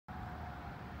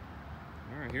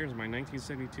Right here is my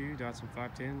 1972 Datsun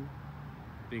 510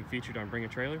 being featured on Bring a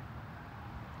Trailer.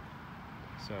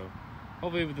 So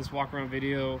hopefully with this walk around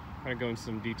video, kind of go into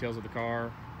some details of the car,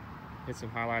 hit some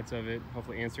highlights of it,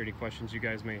 hopefully answer any questions you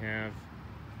guys may have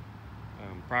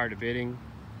prior to bidding.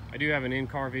 I do have an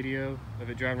in-car video of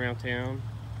it driving around town,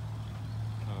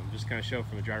 just kind of show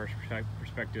from the driver's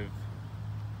perspective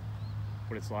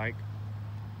what it's like.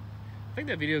 I think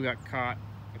that video got cut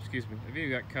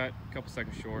a couple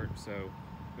seconds short, so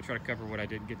I'll try to cover what I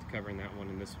didn't get to cover in that one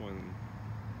and this one.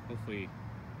 Hopefully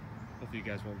you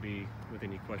guys won't be with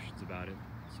any questions about it,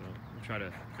 so we'll try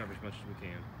to cover as much as we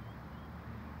can.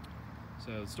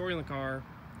 So the story on the car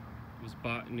was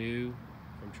bought new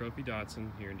from Trophy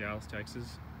Datsun here in Dallas,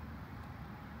 Texas.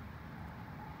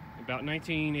 About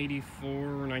 1984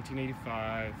 or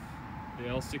 1985, the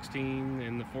L16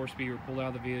 and the 4-speed were pulled out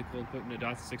of the vehicle and put in a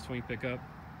Datsun 620 pickup,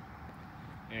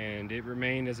 and it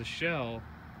remained as a shell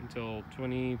until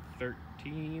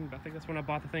 2013. I think that's when I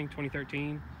bought the thing,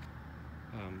 2013.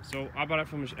 So I bought it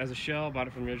as a shell, bought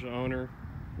it from the original owner.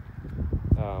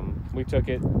 We took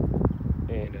it,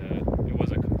 and it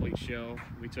was a complete shell.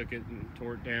 We took it and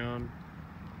tore it down,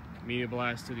 media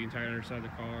blasted the entire underside of the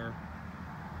car.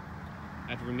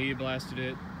 After we media blasted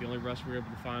it, the only rust we were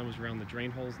able to find was around the drain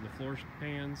holes in the floor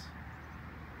pans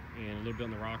and a little bit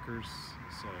on the rockers.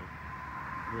 So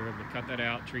we were able to cut that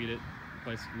out, treat it,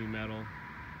 replace new metal.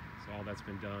 So all that's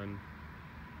been done.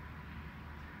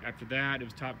 After that, it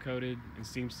was top coated and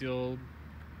steam sealed.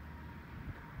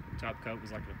 The top coat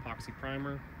was like an epoxy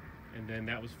primer, and then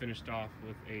that was finished off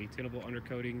with a tinnable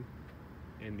undercoating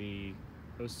in the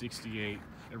 068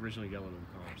 original yellow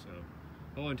car. So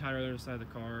the whole entire other side of the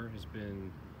car has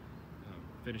been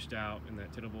finished out in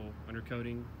that tinnable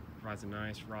undercoating. Provides a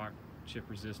nice rock chip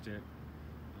resistant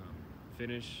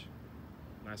finish,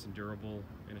 nice and durable,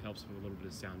 and it helps with a little bit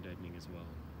of sound deadening as well.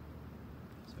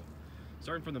 So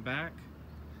starting from the back,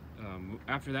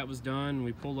 after that was done,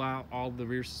 we pulled out all the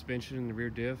rear suspension and the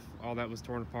rear diff. All that was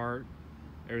torn apart.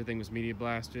 Everything was media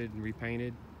blasted and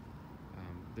repainted.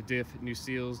 The diff, new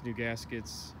seals, new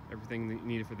gaskets, everything that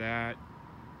needed for that.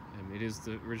 It is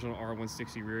the original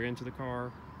R160 rear end to the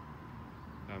car.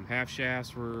 Half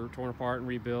shafts were torn apart and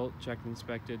rebuilt, checked and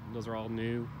inspected. Those are all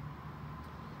new.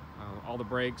 All the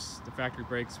brakes, the factory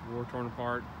brakes, were torn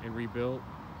apart and rebuilt.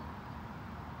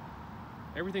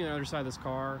 Everything on the other side of this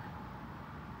car,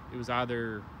 it was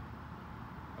either,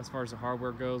 as far as the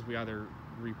hardware goes, we either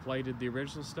replated the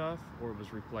original stuff or it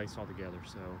was replaced altogether.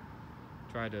 So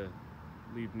try to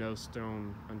leave no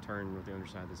stone unturned with the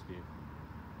underside of this vehicle.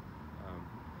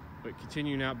 But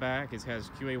continuing out back, it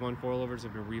has QA1 coilovers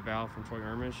that have been revalved from Troy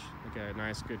Ermish. They got a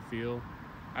nice, good feel.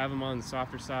 I have them on the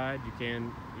softer side. You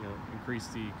can, increase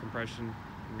the compression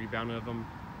and rebound of them,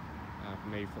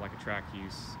 maybe for like a track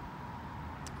use.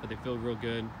 But they feel real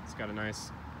good. It's got a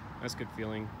nice good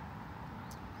feeling.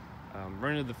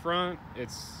 Running to the front,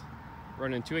 it's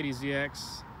running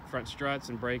 280ZX front struts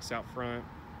and brakes out front.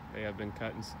 They have been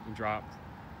cut and dropped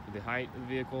to the height of the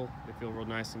vehicle. They feel real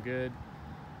nice and good.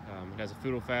 It has a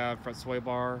Foodle Fab front sway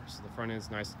bar, so the front end's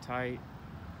nice and tight.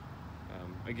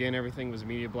 Again, everything was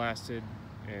media blasted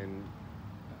and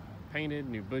painted,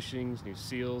 new bushings, new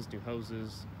seals, new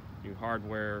hoses, new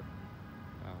hardware,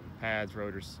 pads,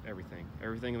 rotors, everything.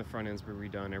 Everything in the front end's been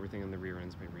redone, everything in the rear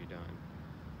end's been redone.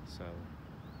 So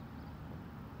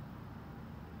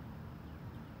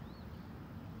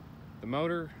the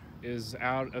motor is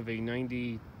out of a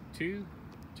 92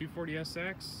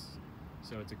 240SX.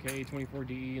 So it's a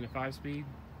K24DE and a 5-speed.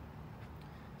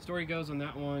 Story goes on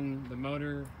that one,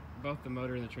 both the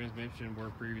motor and the transmission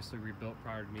were previously rebuilt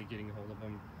prior to me getting a hold of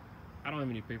them. I don't have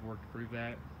any paperwork to prove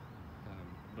that,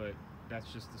 but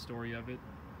that's just the story of it.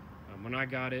 When I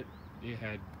got it, it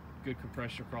had good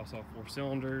compression across all 4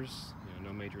 cylinders,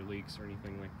 no major leaks or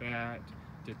anything like that.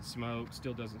 Didn't smoke,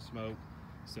 still doesn't smoke.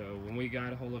 So when we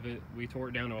got a hold of it, we tore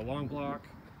it down to a long block,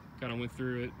 kind of went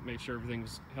through it, made sure everything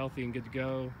was healthy and good to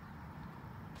go.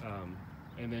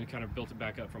 And then kind of built it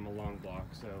back up from a long block.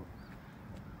 So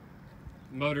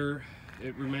motor,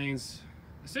 it remains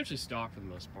essentially stock for the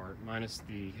most part, minus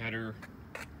the header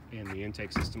and the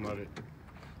intake system of it.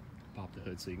 Pop the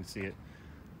hood so you can see it.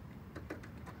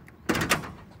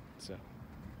 So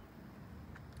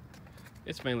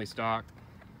it's mainly stock.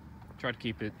 Try to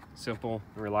keep it simple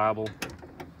and reliable.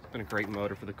 It's been a great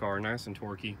motor for the car, nice and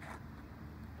torquey.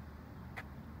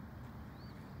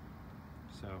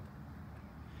 So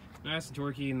nice and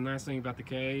torquey, and the nice thing about the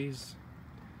K's,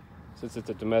 since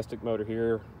it's a domestic motor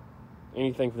here,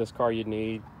 anything for this car you'd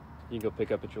need, you can go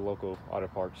pick up at your local auto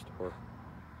parts store.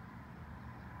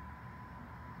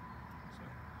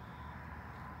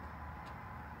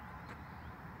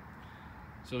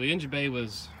 So the engine bay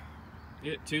was,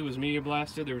 it too was media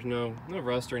blasted. There was no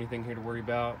rust or anything here to worry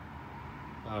about.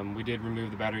 We did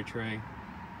remove the battery tray.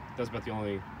 That's about the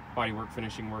only body work,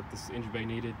 finishing work this engine bay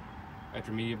needed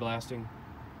after media blasting.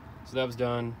 So that was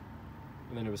done,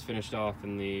 and then it was finished off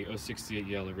in the 068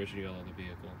 yellow, original yellow of the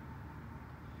vehicle.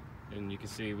 And you can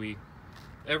see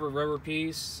every rubber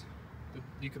piece that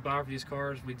you could buy for these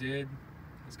cars, we did.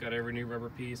 It's got every new rubber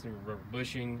piece, new rubber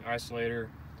bushing, isolator,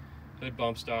 hood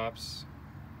bump stops,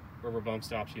 rubber bump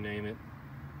stops, you name it.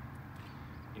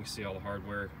 You can see all the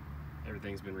hardware,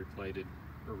 everything's been replated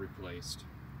or replaced.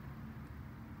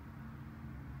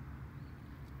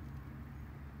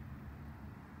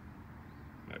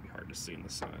 Might be hard to see in the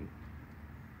sun.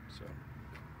 So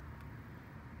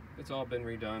it's all been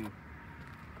redone.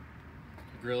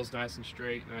 The grill's nice and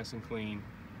straight, nice and clean.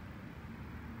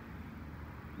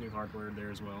 New hardware there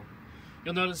as well.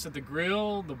 You'll notice that the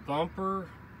grill, the bumper,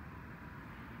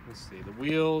 let's see, the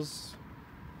wheels,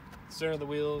 the center of the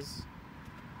wheels,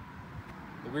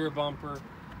 the rear bumper,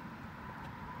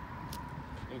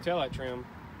 and taillight trim,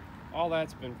 all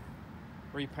that's been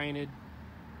repainted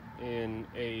in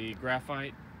a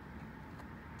graphite.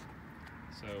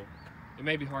 So it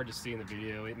may be hard to see in the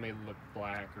video. It may look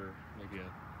black or maybe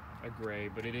a gray,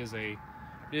 but it is a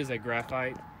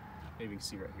graphite. Maybe you can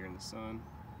see right here in the sun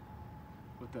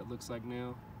what that looks like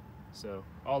now. So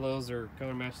all those are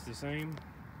color matched the same.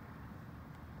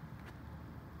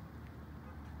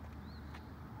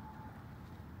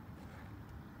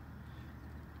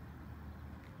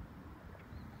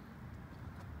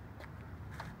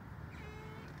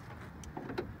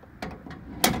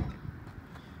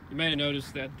 You may have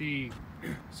noticed that the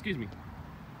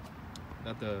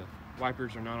that the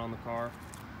wipers are not on the car.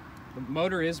 The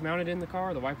motor is mounted in the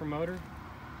car, the wiper motor.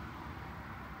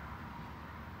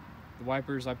 The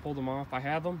wipers, I pulled them off. I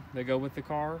have them. They go with the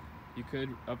car. You could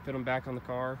upfit them back on the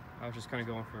car. I was just kind of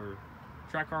going for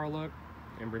a track car look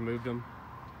and removed them.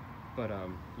 But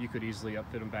you could easily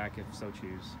upfit them back if so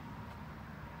choose.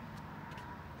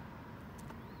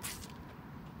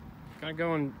 Kind of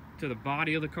going to the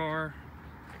body of the car.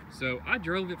 So I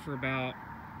drove it for about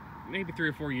maybe 3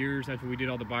 or 4 years after we did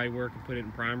all the body work and put it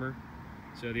in primer.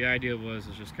 So the idea was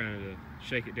just kind of to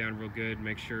shake it down real good,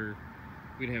 make sure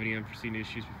we didn't have any unforeseen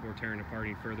issues before tearing it apart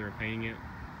any further and painting it.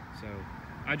 So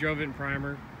I drove it in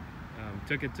primer,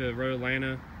 took it to Road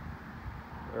Atlanta,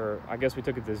 or I guess we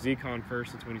took it to ZCon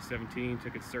first in 2017,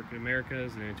 took it to Circuit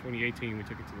Americas, and then in 2018 we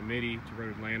took it to the Midi, to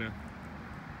Road Atlanta.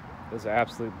 It was an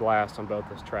absolute blast on both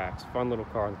those tracks. Fun little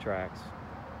car on the tracks.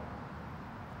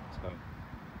 So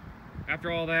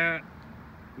after all that,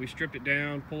 we stripped it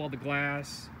down, pulled all the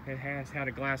glass. It has had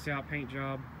a glass out paint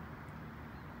job.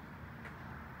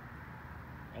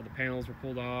 All the panels were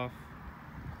pulled off.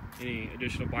 Any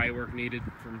additional body work needed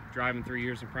from driving 3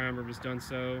 years in primer was done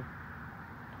so.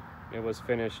 It was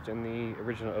finished in the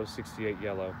original 068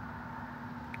 yellow.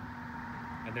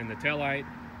 And then the taillight,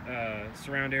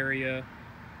 surround area,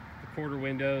 the quarter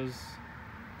windows,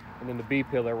 and then the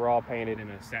B-pillar were all painted in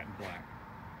a satin black.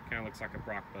 Kind of looks like a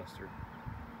Brockbuster.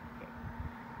 But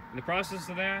in the process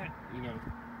of that, you know,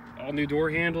 all new door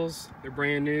handles, they're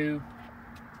brand new.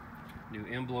 New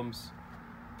emblems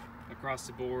across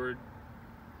the board.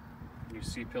 New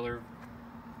C-pillar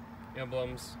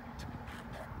emblems.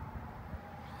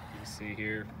 You can see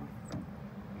here, I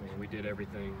mean, we did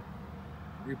everything.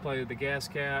 Replated the gas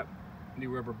cap, new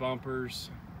rubber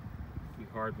bumpers, new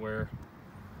hardware.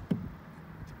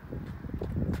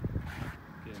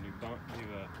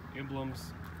 New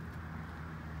emblems.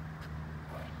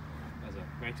 Has a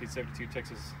 1972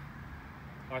 Texas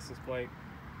license plate.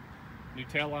 New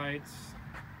taillights.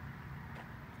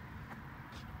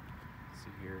 Let's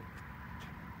see here.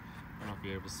 I don't know if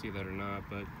you're able to see that or not,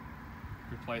 but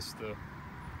replaced the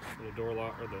little door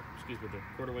lock, or the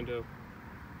quarter window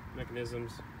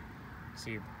mechanisms.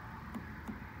 See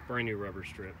brand new rubber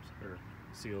strips or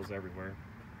seals everywhere.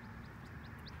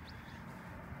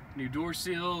 New door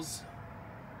seals.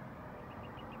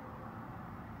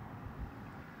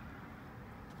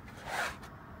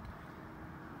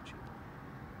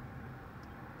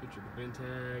 Picture the VIN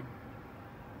tag.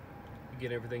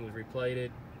 Again, everything was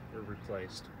replated or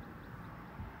replaced.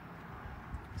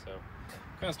 So,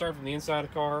 kind of start from the inside of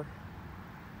the car.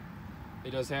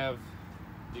 It does have,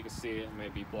 you can see it, it may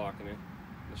be blocking it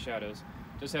in the shadows.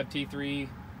 It does have T3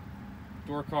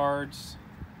 door cards,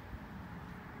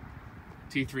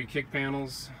 T3 kick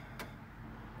panels,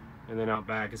 and then out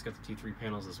back it's got the T3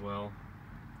 panels as well.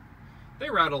 They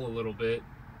rattle a little bit,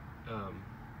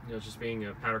 you know, just being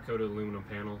a powder coated aluminum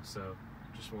panel. So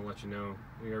just want to let you know,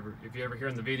 if you ever hear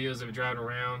in the videos of it driving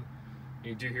around,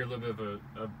 You do hear a little bit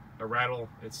of a rattle.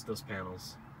 It's those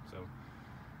panels. So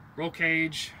roll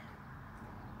cage,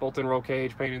 bolt-in roll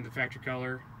cage, painted in the factory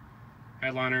color.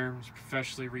 Headliner was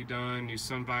professionally redone. New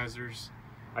sun visors.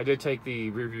 I did take the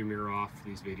rear view mirror off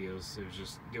these videos. It was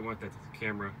just didn't want that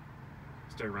camera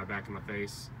staring right back in my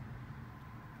face.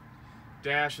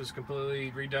 Dash is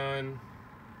completely redone.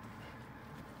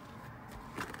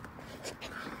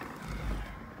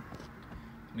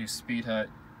 New Speed Hut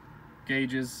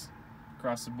gauges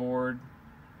across the board.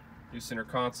 New center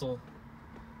console.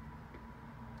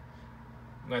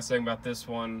 Nice thing about this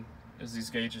one is these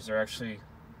gauges are actually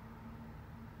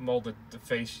molded to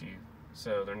face you,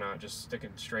 so they're not just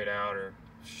sticking straight out or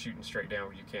shooting straight down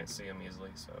where you can't see them easily.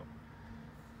 So,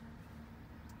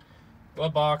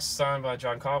 glove box signed by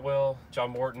John Caldwell,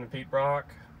 John Morton, and Pete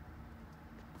Brock.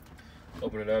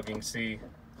 Open it up, you can see.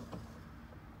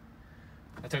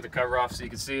 I took the cover off so you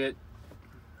can see it,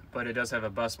 but it does have a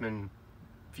Bussmann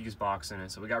fuse box in it.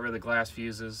 So we got rid of the glass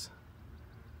fuses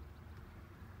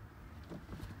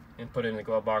and put it in the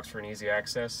glove box for an easy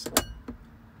access.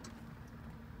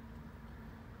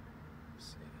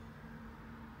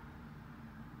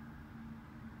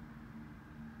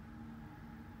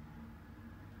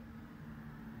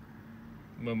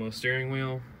 Momo steering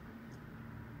wheel.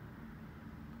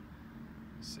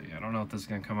 Let's see, I don't know if this is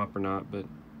gonna come up or not, but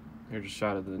here's a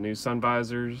shot of the new sun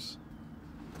visors.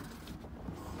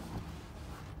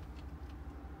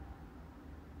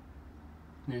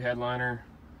 New headliner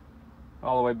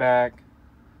all the way back,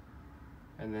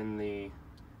 and then it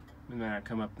may not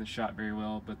come up in the shot very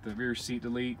well, but the rear seat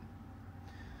delete.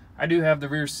 I do have the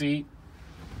rear seat.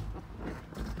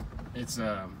 It's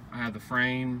I have the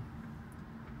frame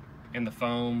and the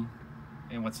foam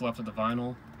and what's left of the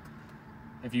vinyl.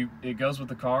 It goes with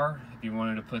the car. If you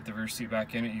wanted to put the rear seat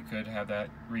back in it, you could have that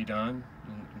redone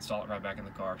and install it right back in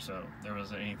the car. So there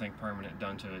wasn't anything permanent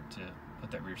done to it to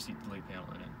put that rear seat delete panel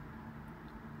in it.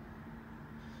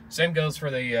 Same goes for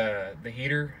the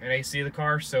heater and AC of the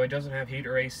car. So it doesn't have heat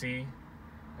or AC.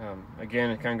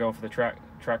 Again, it kind of going for the track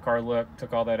car look.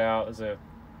 Took all that out as a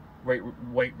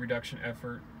weight reduction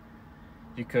effort.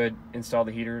 You could install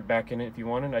the heater back in it if you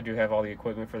wanted. I do have all the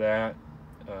equipment for that.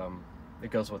 It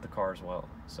goes with the car as well.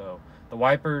 So the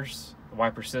wipers, the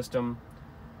wiper system,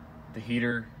 the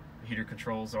heater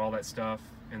controls, all that stuff,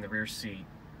 and the rear seat.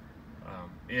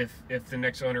 If the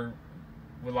next owner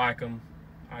would like them,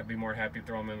 I'd be more happy to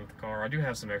throw them in with the car. I do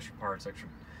have some extra parts, extra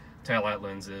taillight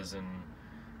lenses, and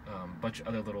a bunch of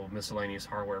other little miscellaneous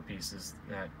hardware pieces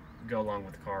that go along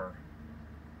with the car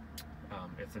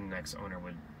if the next owner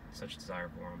would such desire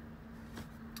for them.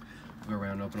 Go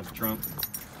around and open up the trunk.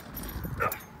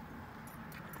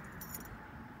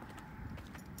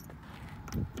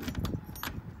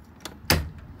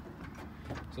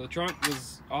 So the trunk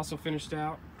was also finished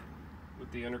out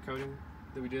with the undercoating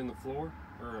that we did in the floor,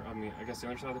 or I guess the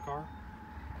underside of the car.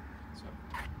 So,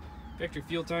 factory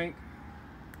fuel tank,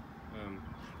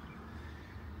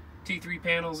 T3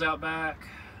 panels out back,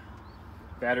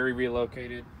 battery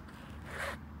relocated,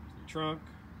 trunk,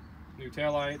 new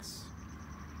taillights.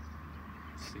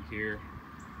 Let's see here,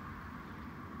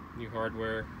 new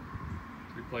hardware,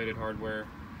 replated hardware.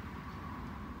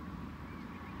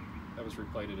 That was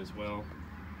replated as well.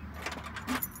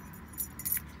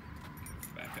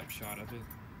 Backup shot of it.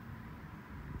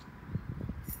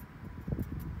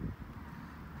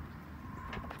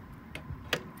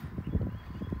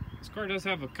 This car does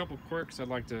have a couple quirks I'd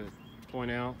like to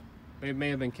point out. They may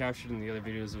have been captured in the other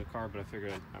videos of the car, but I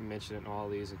figured I'd mention it in all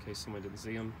of these in case someone didn't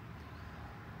see them.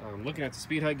 Looking at the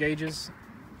Speed Hut gauges,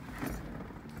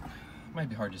 might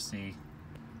be hard to see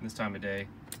this time of day,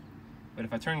 but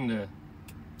if I turn the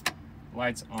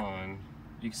lights on,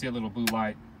 you can see a little blue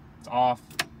light. It's off,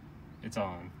 it's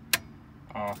on,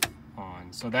 off, on.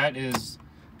 So that is,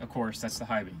 of course, that's the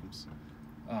high beams.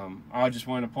 I just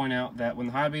wanted to point out that when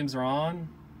the high beams are on,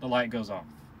 the light goes off,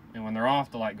 and when they're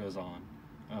off, the light goes on.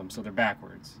 So they're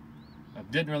backwards.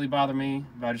 Didn't really bother me,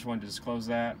 but I just wanted to disclose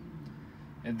that.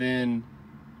 And then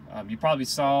you probably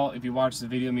saw, if you watched the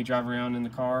video of me driving around in the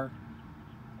car,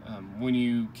 when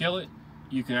you kill it,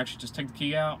 you can actually just take the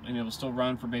key out and it will still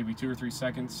run for maybe 2 or 3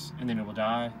 seconds and then it will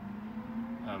die.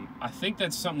 I think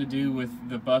that's something to do with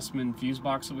the Bussmann fuse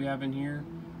box that we have in here.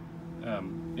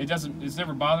 It's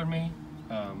never bothered me.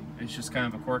 It's just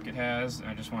kind of a quirk it has, and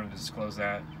I just wanted to disclose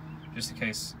that just in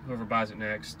case whoever buys it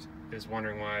next is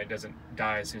wondering why it doesn't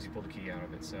die as soon as you pull the key out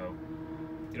of it. So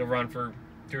it'll run for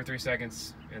 2 or 3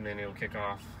 seconds and then it'll kick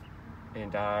off and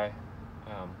die.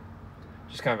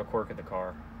 Just kind of a quirk of the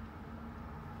car.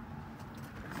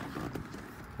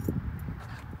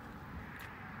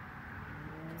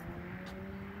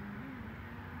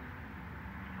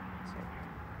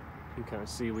 You can kind of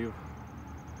see we've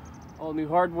all new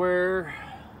hardware,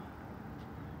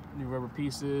 new rubber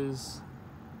pieces.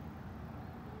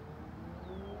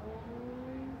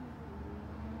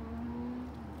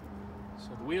 So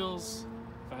the wheels,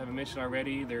 if I haven't mentioned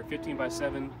already, they're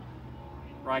 15x7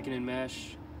 Raikkonen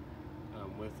mesh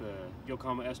with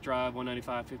Yokohama S-Drive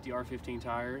 195/50 R15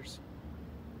 tires.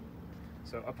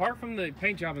 So apart from the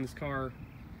paint job in this car,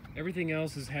 everything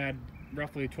else has had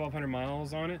roughly 1,200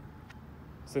 miles on it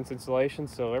since installation,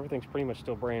 so everything's pretty much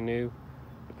still brand new.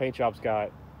 The paint job's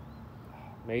got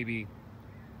maybe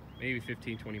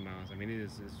 15, 20 miles. I mean, it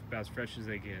is about as fresh as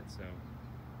they get, so.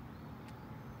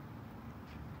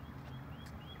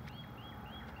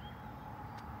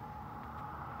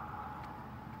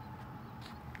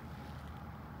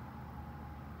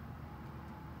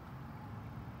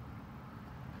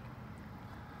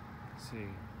 Let's see.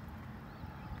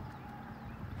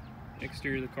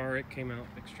 Exterior of the car, it came out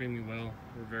extremely well.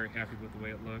 We're very happy with the way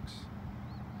it looks.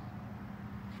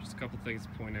 Just a couple things to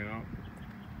point out.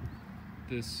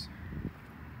 This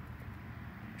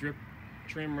drip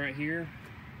trim right here,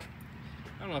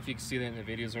 I don't know if you can see that in the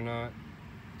videos or not,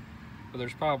 but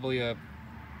there's probably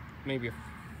maybe a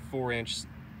 4-inch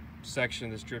section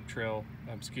of this drip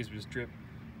this drip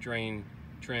drain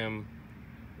trim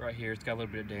right here. It's got a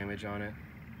little bit of damage on it,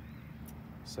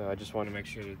 so I just want to make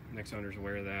sure the next owner's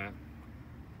aware of that.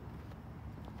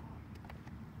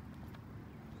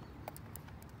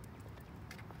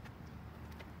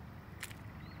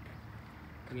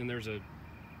 And then there's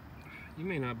you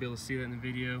may not be able to see that in the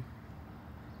video,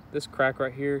 this crack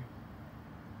right here,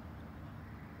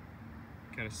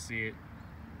 kind of see it.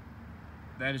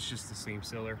 That is just the seam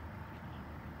sealer.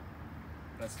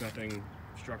 That's nothing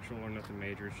structural or nothing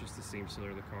major, it's just the seam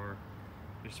sealer of the car.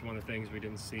 It's just one of the things we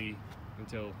didn't see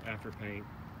until after paint.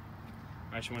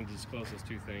 I just wanted to disclose those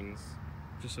two things,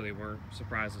 just so they weren't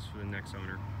surprises for the next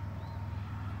owner.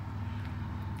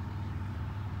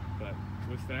 But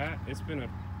with that, it's been a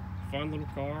fun little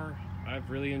car. I've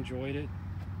really enjoyed it.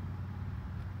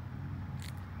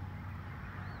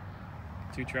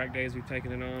 2 track days we've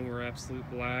taken it on were an absolute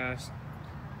blast.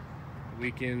 The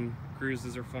weekend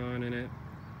cruises are fun in it.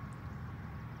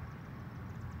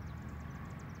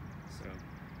 So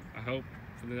I hope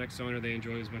for the next owner they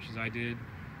enjoy it as much as I did.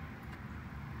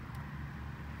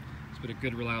 It's been a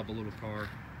good, reliable little car.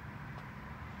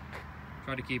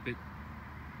 Try to keep it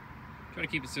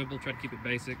simple, try to keep it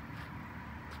basic.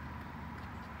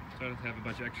 Try to have a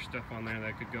bunch of extra stuff on there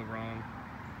that could go wrong.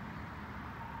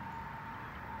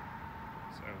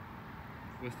 So,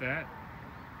 with that,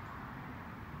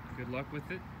 good luck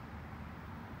with it,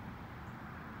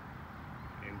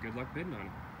 and good luck bidding on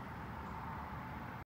it.